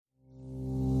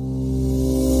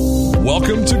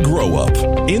Welcome to Grow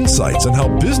Up, insights on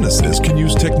how businesses can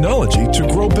use technology to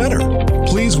grow better.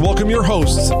 Please welcome your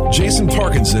hosts, Jason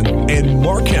Parkinson and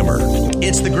Mark Hemmer.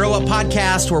 It's the Grow Up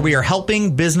podcast where we are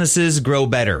helping businesses grow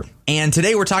better. And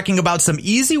today we're talking about some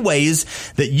easy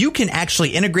ways that you can actually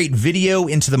integrate video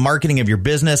into the marketing of your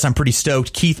business. I'm pretty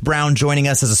stoked. Keith Brown joining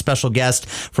us as a special guest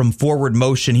from Forward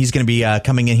Motion. He's going to be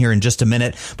coming in here in just a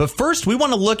minute. But first, we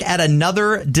want to look at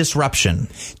another disruption.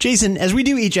 Jason, as we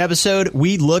do each episode,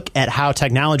 we look at how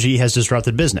technology has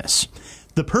disrupted business.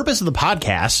 The purpose of the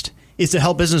podcast is to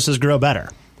help businesses grow better.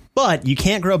 But you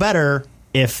can't grow better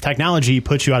if technology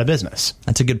puts you out of business.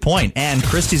 That's a good point. And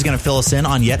Christy's going to fill us in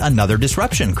on yet another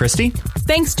disruption. Christy?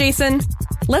 Thanks, Jason.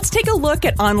 Let's take a look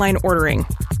at online ordering.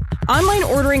 Online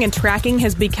ordering and tracking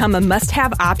has become a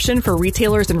must-have option for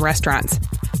retailers and restaurants.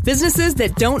 Businesses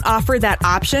that don't offer that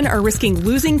option are risking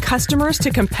losing customers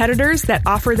to competitors that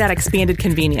offer that expanded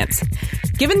convenience.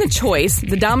 Given the choice,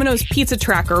 the Domino's Pizza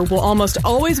Tracker will almost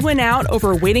always win out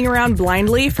over waiting around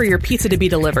blindly for your pizza to be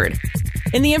delivered.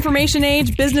 In the information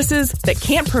age, businesses that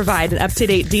can't provide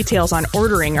up-to-date details on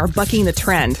ordering are bucking the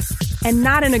trend, and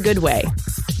not in a good way.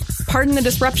 Pardon the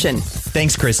disruption.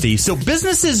 Thanks, Christy. So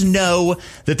businesses know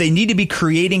that they need to be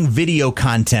creating video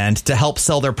content to help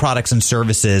sell their products and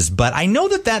services, but I know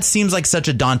that seems like such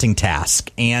a daunting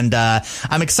task. And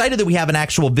I'm excited that we have an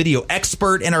actual video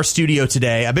expert in our studio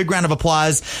today. A big round of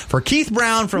applause for Keith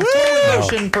Brown from Forward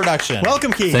Motion Production.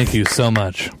 Welcome, Keith. Thank you so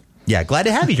much. Yeah, glad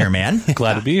to have you here, man.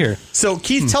 Glad to be here. So,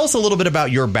 Keith, tell us a little bit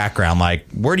about your background. Like,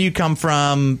 where do you come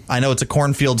from? I know it's a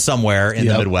cornfield somewhere in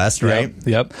the Midwest, right?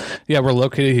 Yep. Yeah, we're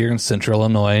located here in Central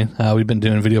Illinois. We've been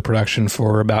doing video production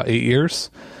for about 8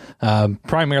 years.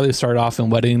 Primarily started off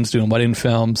in weddings, doing wedding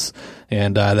films,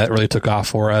 and that really took off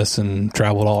for us and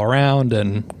traveled all around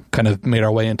and kind of made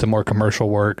our way into more commercial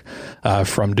work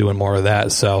from doing more of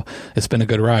that. So it's been a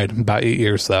good ride. About 8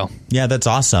 years, though. Yeah, that's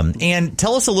awesome. And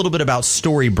tell us a little bit about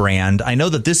StoryBrand. I know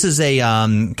that this is a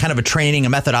kind of a training, a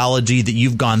methodology that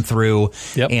you've gone through,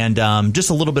 and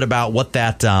just a little bit about what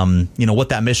that what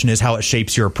that mission is, how it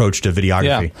shapes your approach to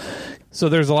videography. Yeah. So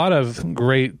there's a lot of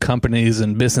great companies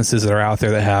and businesses that are out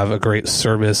there that have a great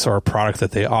service or product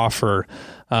that they offer.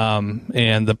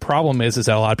 And the problem is that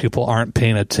a lot of people aren't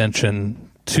paying attention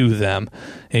to them.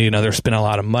 And, they're spending a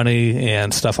lot of money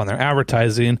and stuff on their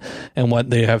advertising. And what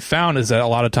they have found is that a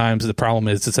lot of times the problem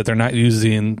is that they're not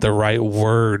using the right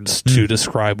words to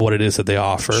describe what it is that they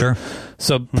offer. Sure.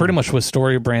 So pretty much what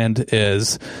StoryBrand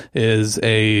is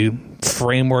a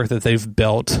framework that they've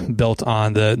built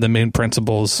on the main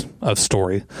principles of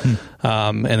story.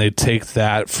 And they take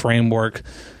that framework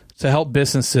to help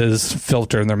businesses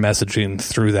filter their messaging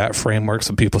through that framework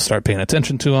so people start paying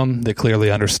attention to them. They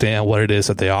clearly understand what it is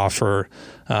that they offer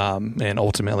and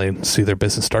ultimately see their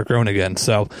business start growing again.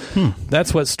 So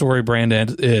that's what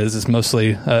StoryBrand is. It's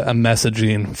mostly a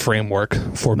messaging framework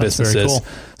for businesses. Very cool.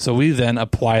 So we then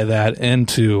apply that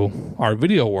into our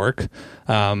video work,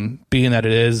 being that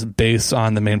it is based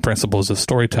on the main principles of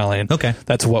storytelling. Okay.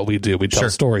 That's what we do. We tell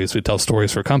stories. We tell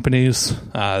stories for companies,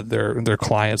 their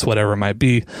clients, whatever it might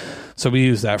be. So we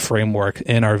use that framework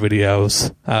in our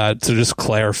videos to just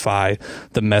clarify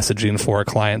the messaging for our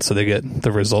clients so they get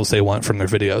the results they want from their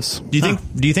videos.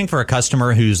 Do you think for a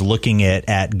customer who's looking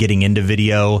at getting into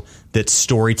video that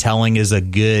storytelling is a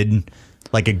good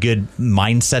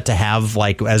mindset to have,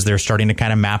 like, as they're starting to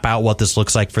kind of map out what this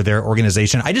looks like for their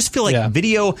organization? I just feel like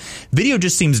video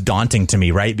just seems daunting to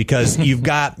me, right? Because you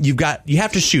have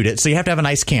to shoot it, so you have to have a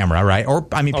nice camera, right? Or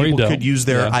people could use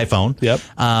their iPhone. Yep.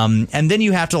 And then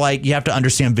you have to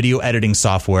understand video editing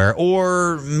software,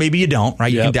 or maybe you don't,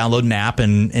 right? You can download an app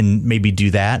and maybe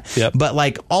do that. Yep. But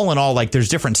like all in all, like there's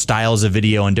different styles of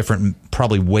video and different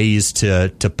probably ways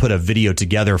to put a video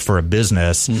together for a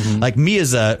business. Like me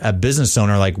as a business owner,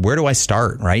 like, where do I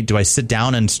start, right? Do I sit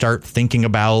down and start thinking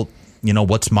about,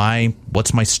 what's my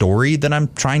story that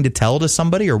I'm trying to tell to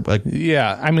somebody? Or like,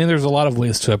 I mean, there's a lot of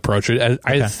ways to approach it.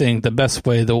 I think the best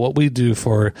way, what we do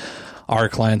for our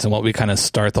clients and what we kind of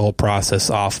start the whole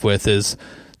process off with is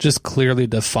just clearly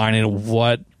defining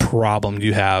what problem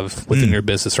you have within your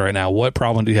business right now. What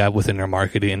problem do you have within your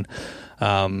marketing?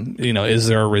 Is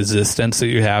there a resistance that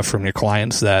you have from your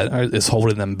clients that is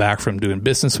holding them back from doing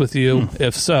business with you?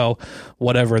 If so,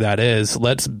 whatever that is,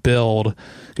 let's build,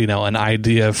 an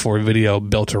idea for video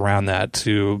built around that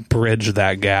to bridge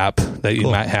that gap that you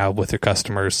might have with your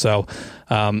customers. So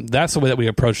that's the way that we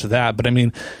approach that. But I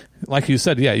mean, like you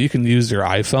said, you can use your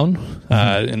iPhone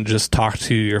and just talk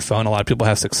to your phone. A lot of people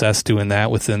have success doing that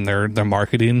within their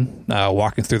marketing,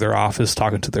 walking through their office,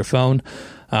 talking to their phone.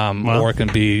 or it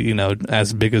can be, you know,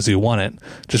 as big as you want it.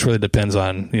 Just really depends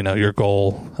on, you know, your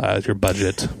goal, your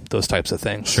budget, those types of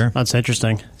things. Sure. That's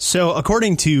interesting. So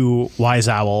according to Wise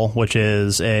Owl, which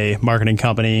is a marketing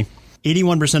company,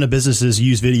 81% of businesses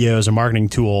use video as a marketing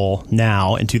tool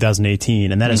now in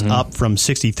 2018, and that is up from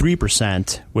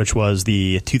 63%, which was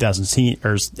the 2017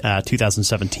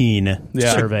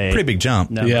 survey. Pretty big jump.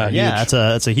 Number. Yeah, yeah,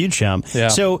 that's a huge jump. Yeah.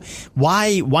 So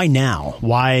why now?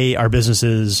 Why are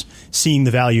businesses seeing the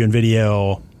value in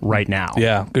video right now?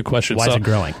 Yeah, good question. Why is it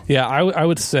growing? Yeah, I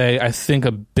would say I think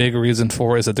a big reason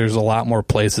for it is that there's a lot more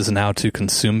places now to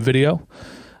consume video.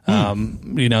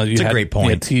 You know, you had, great point. You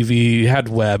had TV, you had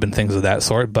web and things of that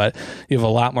sort, but you have a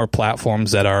lot more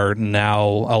platforms that are now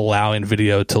allowing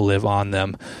video to live on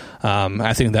them.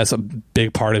 I think that's a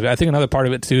big part of it. I think another part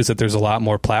of it too is that there's a lot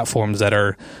more platforms that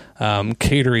are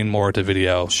catering more to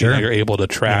video. Sure. You know, you're able to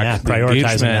track the prioritizing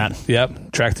engagement. that.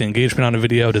 Yep, track the engagement on a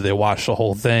video. Do they watch the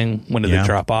whole thing? When do they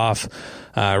drop off?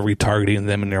 Retargeting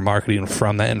them in your marketing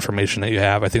from that information that you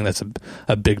have. I think that's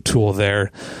a big tool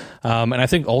there. And I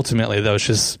think ultimately, though, it's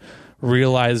just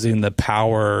realizing the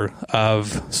power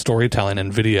of storytelling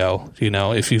and video. You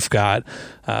know, if you've got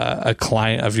a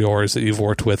client of yours that you've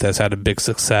worked with that's had a big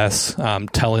success,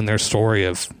 telling their story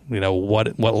of, you know,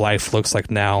 what life looks like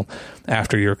now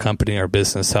after your company or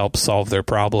business helps solve their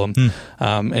problem,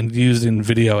 and using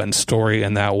video and story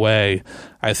in that way,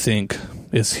 I think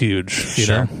is huge. You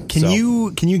know? Can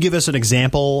you give us an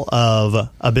example of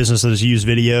a business that has used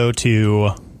video to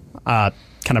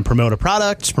kind of promote a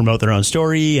product, promote their own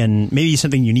story, and maybe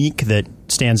something unique that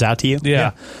stands out to you?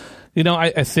 Yeah. You know,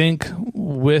 I think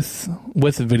with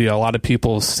video, a lot of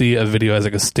people see a video as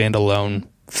like a standalone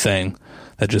thing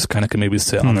that just kind of can maybe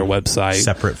sit on their website.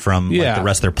 Separate from like, the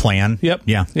rest of their plan. Yep.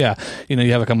 Yeah. Yeah. You know,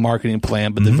 you have like a marketing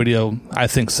plan, but the video, I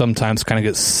think sometimes kind of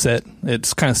gets it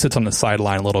kind of sits on the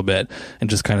sideline a little bit and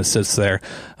just kind of sits there.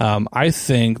 I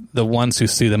think the ones who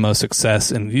see the most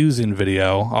success in using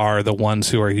video are the ones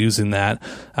who are using that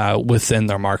within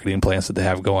their marketing plans that they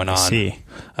have going on. I see.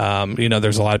 You know,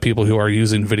 there's a lot of people who are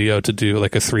using video to do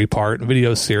like a 3-part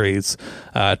video series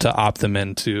to opt them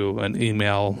into an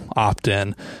email opt-in,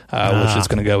 which is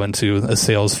going to go into a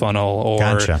sales funnel or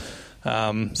Gotcha.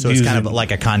 So it's kind of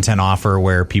like a content offer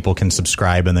where people can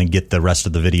subscribe and then get the rest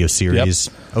of the video series.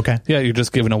 Yep. Okay. Yeah, you're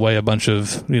just giving away a bunch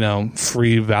of, you know,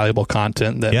 free, valuable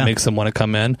content that makes them want to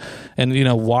come in. And, you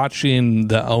know, watching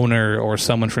the owner or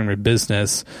someone from your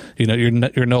business, you know,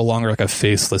 you're no longer like a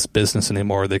faceless business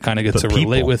anymore. They kind of get to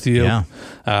relate with you.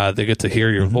 Yeah. They get to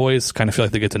hear your voice, kind of feel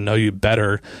like they get to know you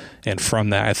better. And from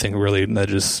that, I think really that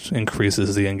just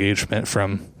increases the engagement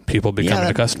from people becoming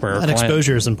a customer or that client.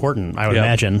 exposure is important, I would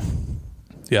imagine.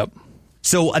 Yep.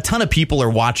 So a ton of people are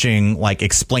watching like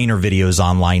explainer videos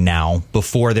online now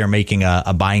before they're making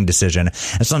a buying decision.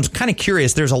 And so I'm kind of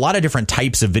curious, there's a lot of different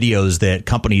types of videos that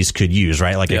companies could use,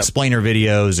 right? Like explainer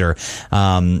videos or,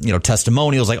 you know,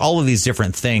 testimonials, like all of these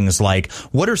different things. Like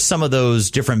what are some of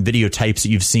those different video types that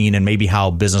you've seen and maybe how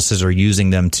businesses are using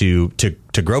them to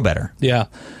grow better? Yeah.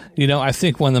 You know, I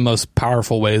think one of the most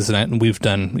powerful ways, and we've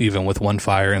done even with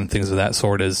OneFire and things of that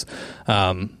sort, is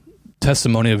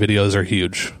testimonial videos are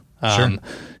huge.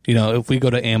 You know, if we go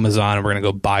to Amazon and we're going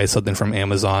to go buy something from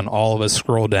Amazon, all of us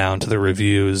scroll down to the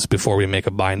reviews before we make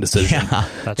a buying decision. Yeah,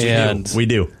 that's we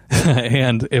do.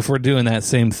 And if we're doing that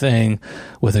same thing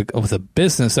with a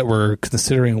business that we're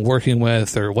considering working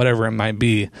with or whatever it might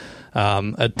be, a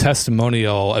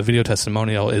video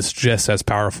testimonial is just as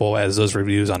powerful as those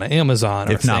reviews on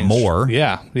Amazon, if not more.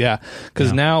 Yeah.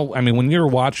 Because now, I mean, when you're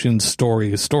watching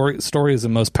story is the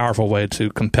most powerful way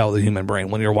to compel the human brain.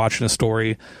 When you're watching a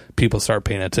story, people start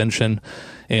paying attention,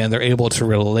 and they're able to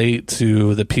relate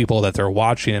to the people that they're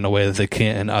watching in a way that they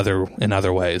can't in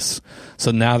other ways.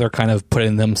 So now they're kind of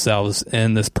putting themselves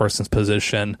in this person's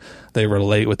position. They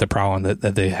relate with the problem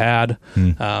that they had.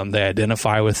 They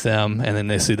identify with them, and then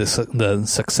they see the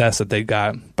success that they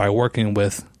got by working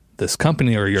with this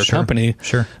company or your company.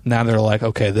 Sure. Now they're like,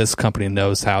 okay, this company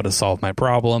knows how to solve my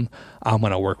problem. I'm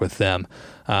going to work with them.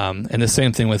 And the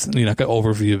same thing with, you know, like an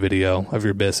overview video of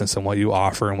your business and what you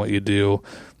offer and what you do,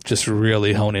 just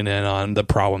really honing in on the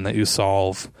problem that you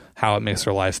solve, how it makes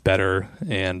their life better,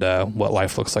 and what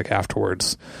life looks like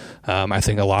afterwards. I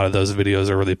think a lot of those videos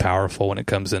are really powerful when it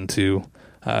comes into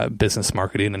business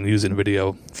marketing and using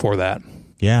video for that.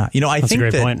 Yeah. You know, I think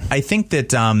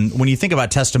that when you think about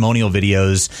testimonial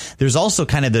videos, there's also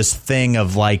kind of this thing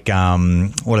of like,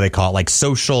 what do they call it? Like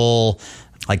social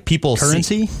like people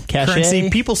Currency? Cachet?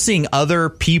 people seeing other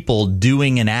people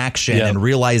doing an action Yep. and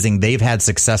realizing they've had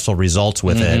successful results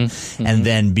with it, and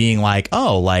then being like,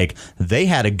 oh, like they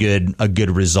had a good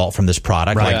result from this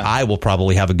product. Right. Like Yeah. I will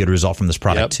probably have a good result from this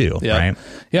product too, Yep. right?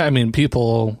 Yeah, I mean,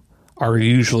 people are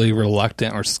usually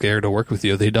reluctant or scared to work with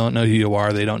you. They don't know who you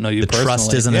are. They don't know you personally.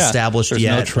 Trust isn't established There's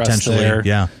yet, no trust potentially. there.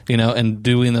 Yeah. You know, and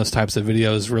doing those types of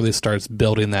videos really starts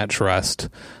building that trust.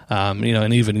 You know,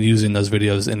 and even using those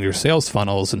videos in your sales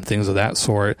funnels and things of that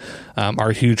sort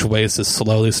are huge ways to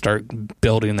slowly start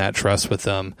building that trust with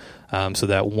them. So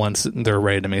that once they're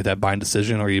ready to make that buying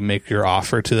decision, or you make your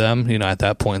offer to them, you know, at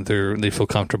that point they feel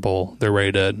comfortable. They're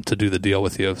ready to do the deal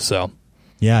with you. So.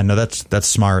 Yeah, no, that's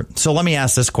smart. So let me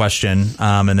ask this question,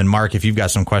 and then Mark, if you've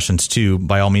got some questions too,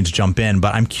 by all means jump in.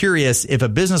 But I'm curious, if a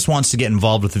business wants to get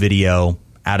involved with video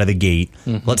out of the gate,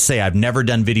 let's say I've never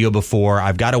done video before,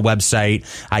 I've got a website,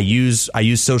 I use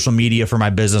social media for my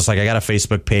business, like I got a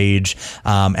Facebook page,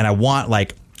 and I want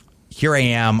like, here I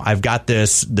am. I've got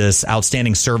this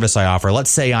outstanding service I offer.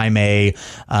 Let's say I'm a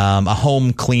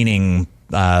home cleaning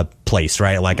place,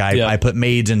 right? Like I put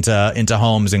maids into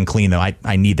homes and clean them.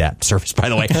 I need that service, by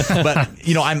the way. But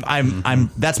you know, I'm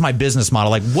that's my business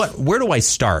model. Like where do I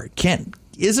start?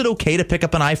 Is it okay to pick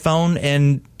up an iPhone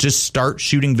and just start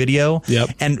shooting video? Yep.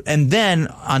 And then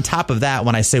on top of that,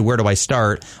 when I say where do I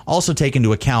start, also take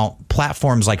into account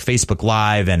platforms like Facebook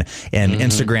Live and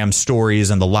Instagram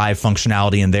Stories and the live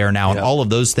functionality in there now, and all of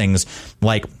those things.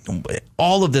 Like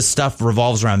all of this stuff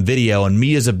revolves around video, and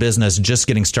me as a business just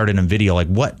getting started in video, like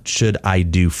what should I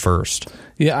do first?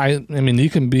 Yeah, I mean, you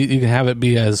can have it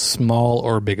be as small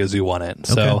or big as you want it.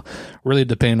 So really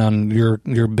depending on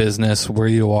your business, where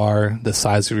you are, the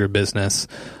size of your business.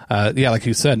 Like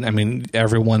you said, I mean,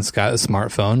 everyone's got a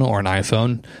smartphone or an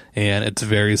iPhone, and it's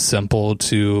very simple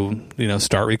to, you know,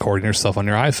 start recording yourself on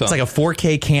your iPhone. It's like a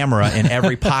 4K camera in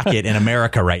every pocket in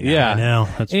America right now. Yeah, I know.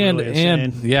 That's really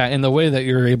insane. And the way that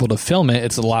you're able to film it,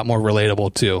 it's a lot more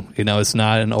relatable too. You know, it's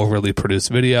not an overly produced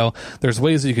video. There's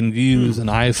ways that you can use an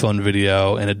iPhone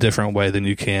video in a different way than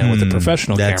you can with a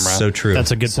professional camera. That's so true.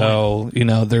 That's a good point. So, you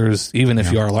know, there's, even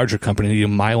if you are a larger company, you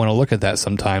might want to look at that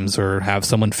sometimes, or have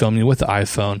someone film you with the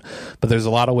iPhone. But there's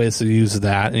a lot of ways to use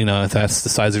that. You know, if that's the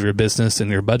size of your business and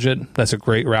your budget, that's a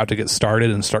great route to get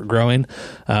started and start growing.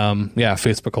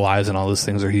 Facebook Lives and all those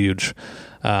things are huge.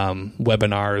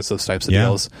 Webinars, those types of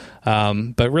deals.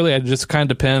 But really, it just kind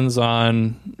of depends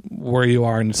on where you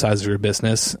are in the size of your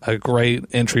business. A great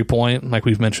entry point, like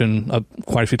we've mentioned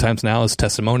quite a few times now, is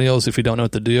testimonials. If you don't know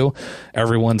what to do,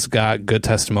 everyone's got good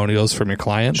testimonials from your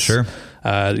clients. Sure.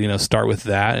 Start with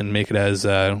that and make it as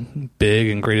big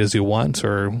and great as you want,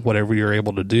 or whatever you're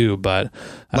able to do. But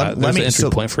there's an entry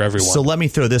point for everyone. So let me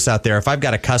throw this out there. If I've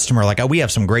got a customer, like we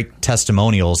have some great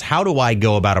testimonials, how do I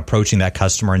go about approaching that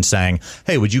customer and saying,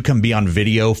 hey, would you come be on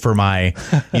video for my,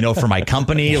 for my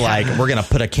company? Like, we're going to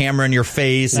put a camera in your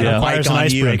face and a mic on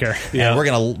you. And we're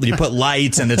going to put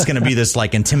lights, and it's going to be this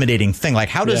like intimidating thing. Like,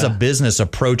 how does a business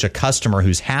approach a customer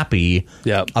who's happy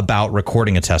about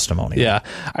recording a testimonial? Yeah,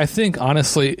 I think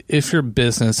honestly, if your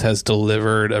business has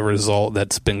delivered a result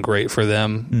that's been great for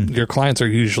them, your clients are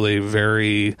usually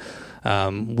very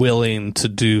willing to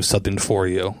do something for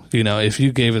you. You know, if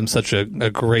you gave them such a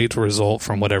great result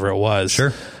from whatever it was,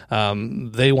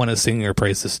 they want to sing your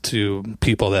praises to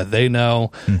people that they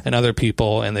know and other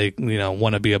people, and they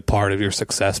want to be a part of your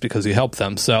success because you help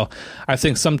them. So I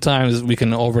think sometimes we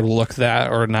can overlook that,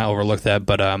 or not overlook that,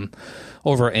 but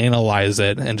overanalyze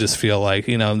it and just feel like,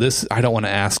 this, I don't want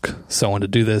to ask someone to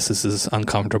do this. This is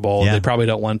uncomfortable. They probably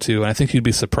don't want to. And I think you'd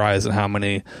be surprised at how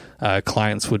many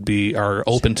clients are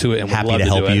open to it and happy would love to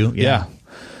help do it. you.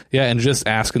 Yeah, and just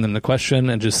asking them the question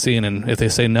and just seeing, and if they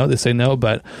say no, they say no.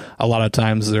 But a lot of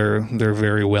times they're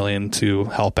very willing to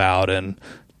help out and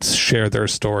share their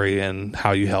story and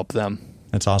how you help them.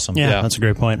 That's awesome. Yeah, that's a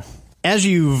great point. As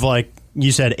you've, like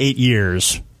you said, 8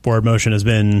 years, Forward Motion has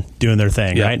been doing their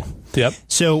thing, right? Yep.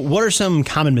 So what are some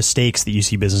common mistakes that you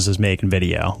see businesses make in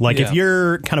video? Like if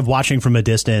you're kind of watching from a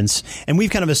distance, and we've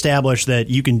kind of established that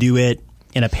you can do it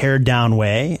in a pared down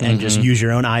way and just use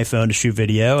your own iPhone to shoot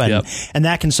video. And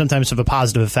that can sometimes have a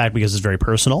positive effect because it's very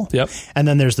personal. And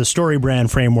then there's the story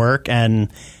brand framework, and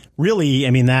really, I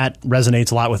mean, that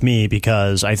resonates a lot with me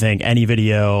because I think any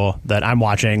video that I'm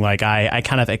watching, like I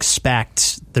kind of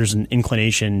expect there's an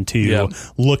inclination to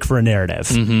look for a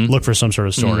narrative, look for some sort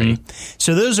of story.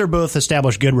 So those are both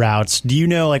established good routes. Do you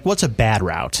know, like, what's a bad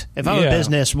route? If I'm a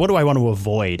business, what do I want to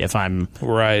avoid if I'm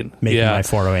making my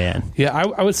foray in? Yeah,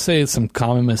 I would say some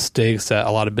common mistakes that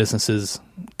a lot of businesses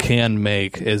can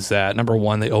make is that, number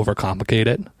one, they overcomplicate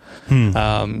it.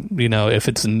 If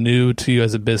it's new to you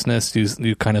as a business,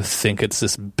 you kind of think it's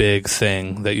this big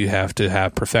thing that you have to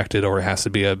have perfected, or it has to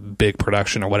be a big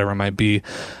production or whatever it might be.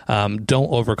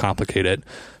 Don't overcomplicate it.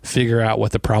 Figure out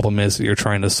what the problem is that you're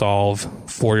trying to solve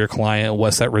for your client.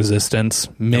 What's that resistance?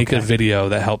 Make a video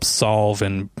that helps solve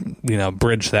and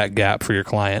bridge that gap for your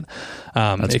client.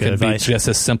 It can be just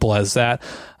as simple as that.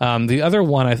 The other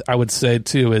one I would say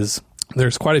too is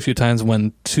there's quite a few times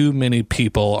when too many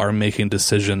people are making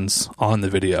decisions on the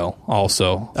video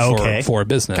also for a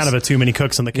business. Kind of a too many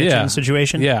cooks in the kitchen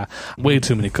situation? Yeah, way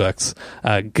too many cooks.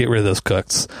 Get rid of those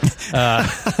cooks.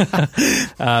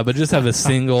 But just have a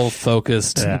single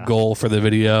focused goal for the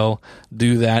video.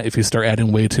 Do that. If you start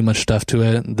adding way too much stuff to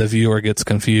it, the viewer gets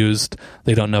confused.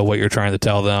 They don't know what you're trying to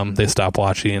tell them. They stop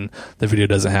watching. The video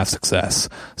doesn't have success.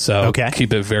 So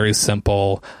keep it very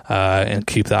simple and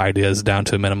keep the ideas down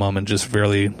to a minimum and just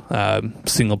really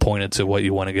single pointed to what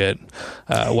you want to get,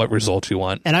 what results you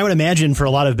want. And I would imagine for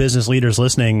a lot of business leaders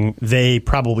listening, they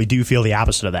probably do feel the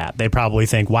opposite of that. They probably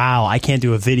think, wow, I can't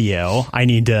do a video. I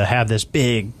need to have this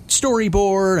big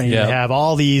storyboard. I need to have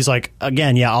all these,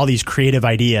 all these creative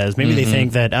ideas. Maybe they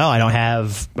think that,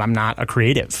 I'm not a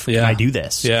creative. Can I do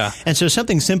this? Yeah. And so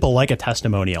something simple like a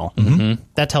testimonial,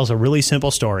 that tells a really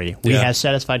simple story. We have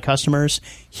satisfied customers.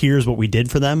 Here's what we did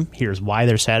for them. Here's why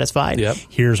they're satisfied.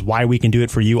 Here's why we can do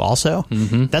it for you also.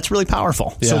 That's really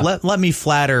powerful. So let me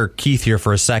flatter Keith here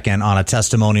for a second on a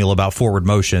testimonial about Forward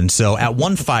Motion. So at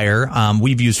OneFire,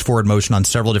 we've used Forward Motion on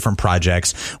several different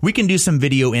projects. We can do some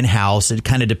video in-house. It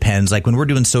kind of depends. Like when we're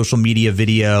doing social media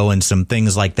video and some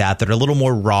things like that are a little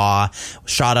more raw,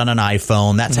 shot on an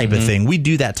iPhone, that type of thing. We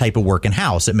do that type of work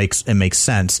in-house. It makes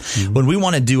sense. When we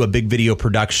want to do a big video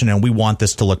production and we want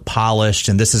this to look polished,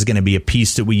 and this is going to be a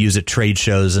piece that we use at trade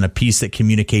shows and a piece that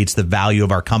communicates the value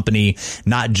of our company,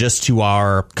 not just to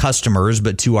our customers,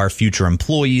 but to our future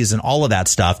employees and all of that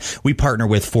stuff, we partner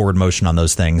with Forward Motion on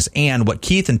those things. And what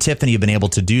Keith and Tiffany have been able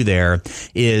to do there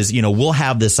is, we'll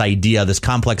have this idea, this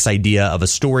complex idea of a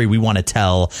story we want to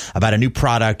tell about a new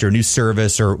product or new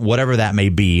service or whatever that may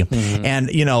be.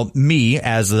 And, me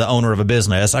as the owner of a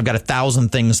business, I've got 1,000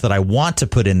 things that I want to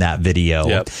put in that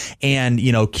video. And,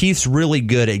 Keith's really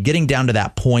good at getting down to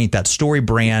that point, that story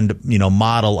brand,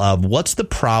 model of what's the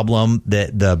problem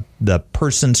that the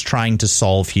person's trying to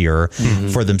solve here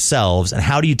for themselves, and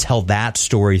how do you tell that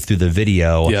story through the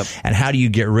video, and how do you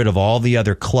get rid of all the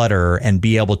other clutter and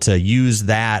be able to use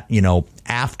that,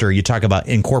 after you talk about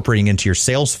incorporating into your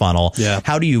sales funnel,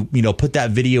 how do you, put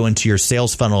that video into your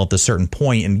sales funnel at a certain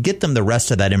point and get them the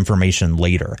rest of that information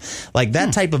later? Like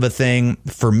that type of a thing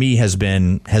for me has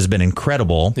been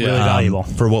incredible, really valuable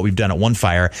for what we've done at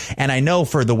OneFire. And I know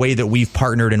for the way that we've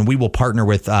partnered, and we will partner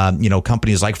with,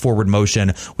 companies like Forward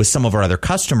Motion with some of our other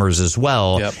customers as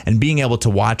well. And being able to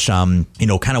watch, kind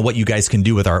of what you guys can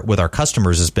do with our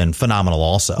customers has been phenomenal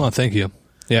also. Oh, thank you.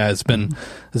 Yeah, it's been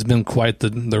quite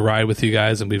the ride with you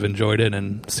guys, and we've enjoyed it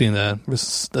and seeing the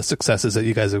successes that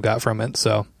you guys have got from it.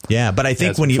 So yeah, but I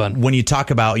think when you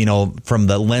talk about from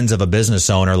the lens of a business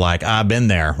owner, like I've been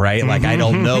there, right? Like I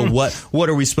don't know what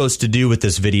are we supposed to do with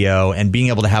this video, and being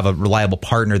able to have a reliable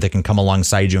partner that can come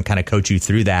alongside you and kind of coach you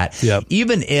through that,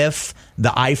 even if the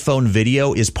iPhone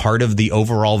video is part of the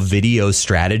overall video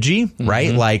strategy,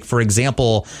 right? Like for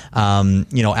example, at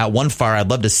OneFire, I'd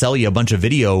love to sell you a bunch of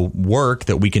video work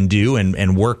that we can do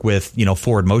and work with,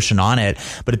 Forward Motion on it.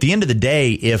 But at the end of the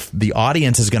day, if the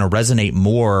audience is going to resonate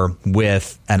more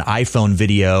with an iPhone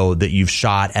video that you've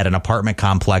shot at an apartment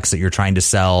complex that you're trying to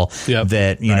sell,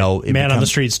 that, man on the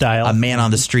street style, a man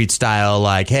on the street style,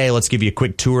 like, hey, let's give you a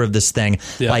quick tour of this thing.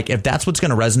 Like if that's what's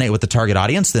going to resonate with the target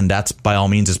audience, then that's by all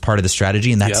means is part of the strategy.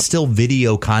 And that's still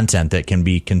video content that can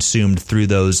be consumed through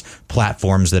those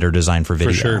platforms that are designed for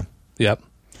video. For sure.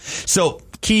 So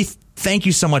Keith, thank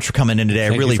you so much for coming in today. I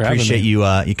really appreciate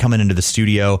you coming into the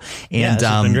studio. And this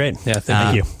has been great. Yeah,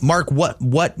 thank you. Mark, what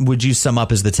would you sum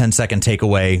up as the 10-second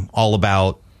takeaway all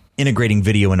about integrating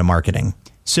video into marketing?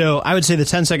 So I would say the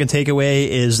 10-second takeaway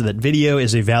is that video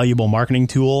is a valuable marketing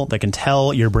tool that can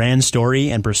tell your brand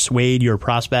story and persuade your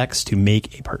prospects to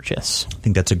make a purchase. I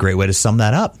think that's a great way to sum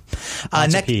that up.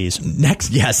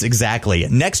 Yes, exactly.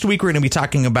 Next week, we're going to be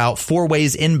talking about 4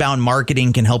 ways inbound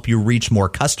marketing can help you reach more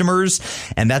customers.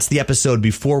 And that's the episode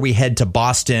before we head to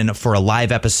Boston for a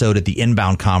live episode at the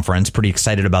Inbound Conference. Pretty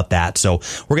excited about that. So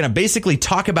we're going to basically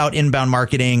talk about inbound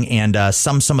marketing and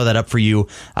sum some of that up for you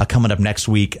coming up next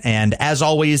week. And as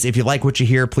always, if you like what you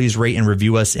hear, please rate and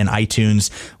review us in iTunes.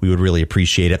 We would really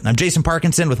appreciate it. I'm Jason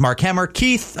Parkinson with Mark Hemmer.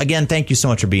 Keith, again, thank you so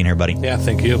much for being here, buddy. Yeah,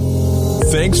 thank you.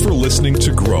 Thanks for listening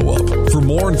to Grow Up. For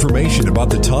more information about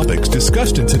the topics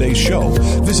discussed in today's show,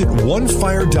 visit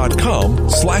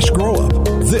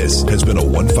onefire.com/growup. This has been a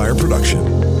One Fire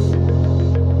production.